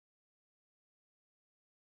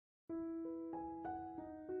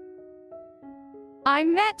I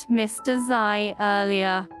met Mr. Zai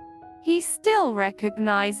earlier. He still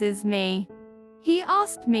recognizes me. He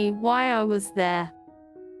asked me why I was there.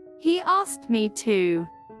 He asked me too.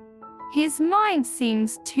 His mind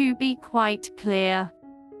seems to be quite clear.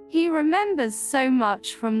 He remembers so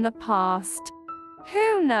much from the past.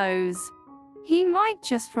 Who knows? He might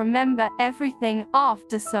just remember everything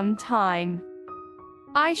after some time.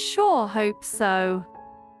 I sure hope so.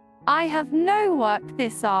 I have no work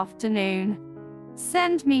this afternoon.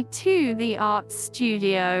 Send me to the art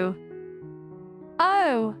studio.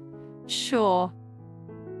 Oh, sure.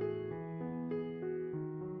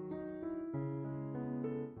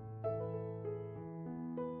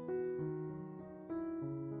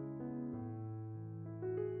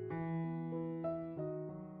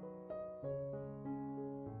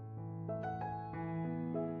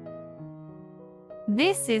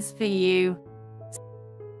 This is for you.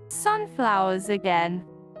 Sunflowers again.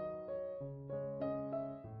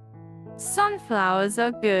 Sunflowers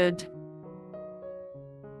are good.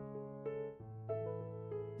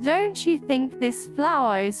 Don't you think this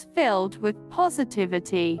flower is filled with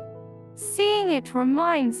positivity? Seeing it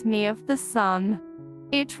reminds me of the sun.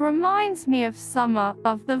 It reminds me of summer,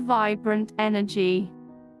 of the vibrant energy.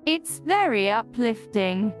 It's very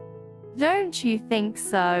uplifting. Don't you think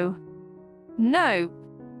so? No.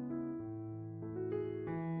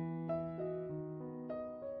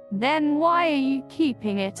 Then why are you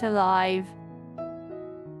keeping it alive?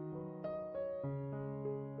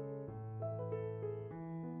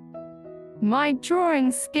 My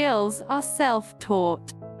drawing skills are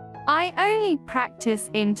self-taught. I only practice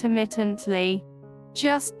intermittently.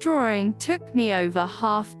 Just drawing took me over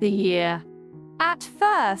half the year. At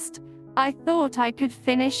first, I thought I could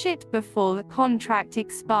finish it before the contract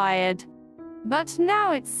expired. But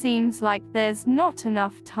now it seems like there's not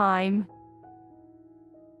enough time.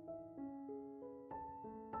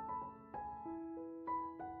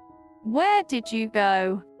 Where did you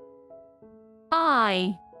go?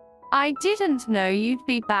 I didn't know you'd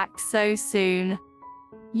be back so soon.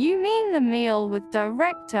 You mean the meal with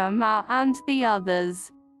Director Mao and the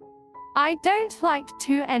others? I don't like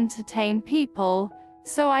to entertain people,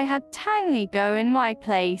 so I had Tang Li go in my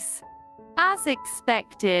place. As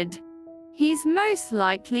expected. He's most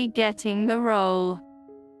likely getting the role.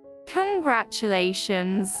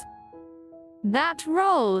 Congratulations. That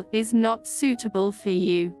role is not suitable for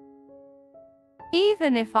you.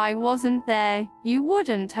 Even if I wasn't there, you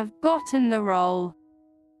wouldn't have gotten the role.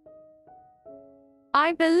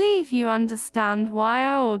 I believe you understand why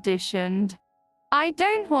I auditioned. I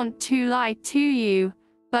don't want to lie to you,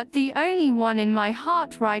 but the only one in my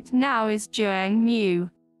heart right now is Jiang Mu.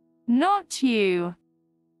 Not you.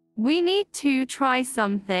 We need to try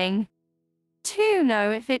something to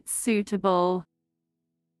know if it's suitable.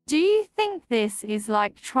 Do you think this is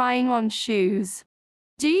like trying on shoes?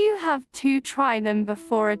 Do you have to try them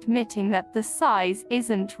before admitting that the size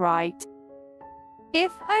isn't right?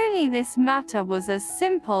 If only this matter was as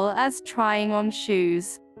simple as trying on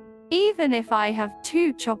shoes. Even if I have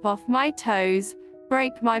to chop off my toes,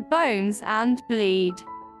 break my bones and bleed,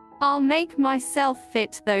 I'll make myself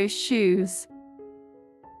fit those shoes.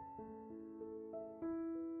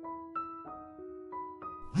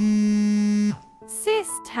 Sis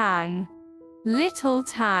Tang. Little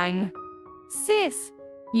Tang. Sis,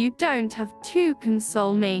 you don't have to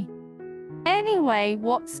console me. Anyway,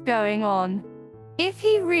 what's going on? If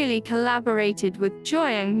he really collaborated with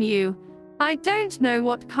Jiang Mu, I don't know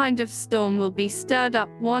what kind of storm will be stirred up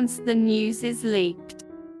once the news is leaked.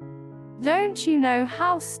 Don't you know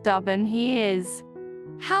how stubborn he is?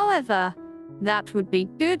 However, that would be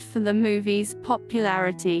good for the movie's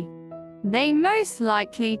popularity. They most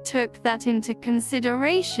likely took that into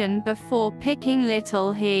consideration before picking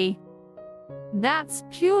Little He. That's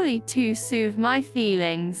purely to soothe my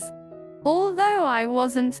feelings. Although I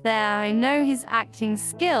wasn't there, I know his acting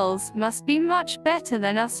skills must be much better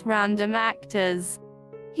than us random actors.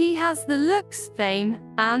 He has the looks, fame,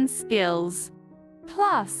 and skills.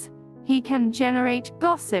 Plus, he can generate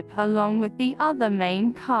gossip along with the other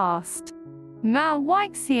main cast. Mao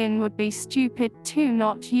Weixian would be stupid to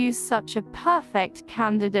not use such a perfect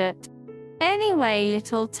candidate. Anyway,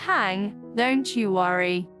 Little Tang, don't you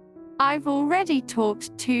worry. I've already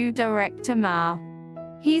talked to Director Mao.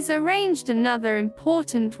 He's arranged another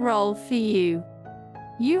important role for you.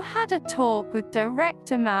 You had a talk with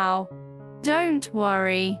Director Mao. Don't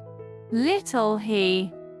worry. Little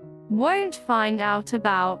He won't find out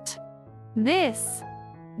about this.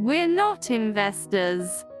 We're not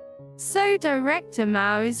investors. So Director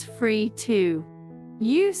Mao is free to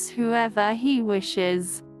use whoever he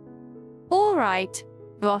wishes. Alright,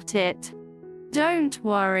 got it. Don't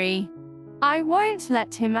worry. I won't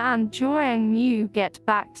let him and Joy and you get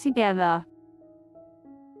back together.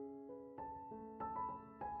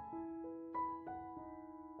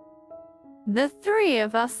 The three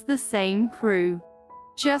of us the same crew.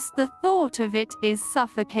 Just the thought of it is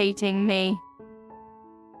suffocating me.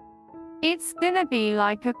 It's gonna be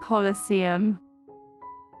like a coliseum.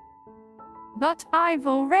 But I've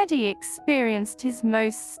already experienced his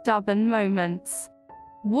most stubborn moments.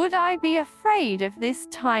 Would I be afraid of this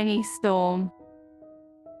tiny storm?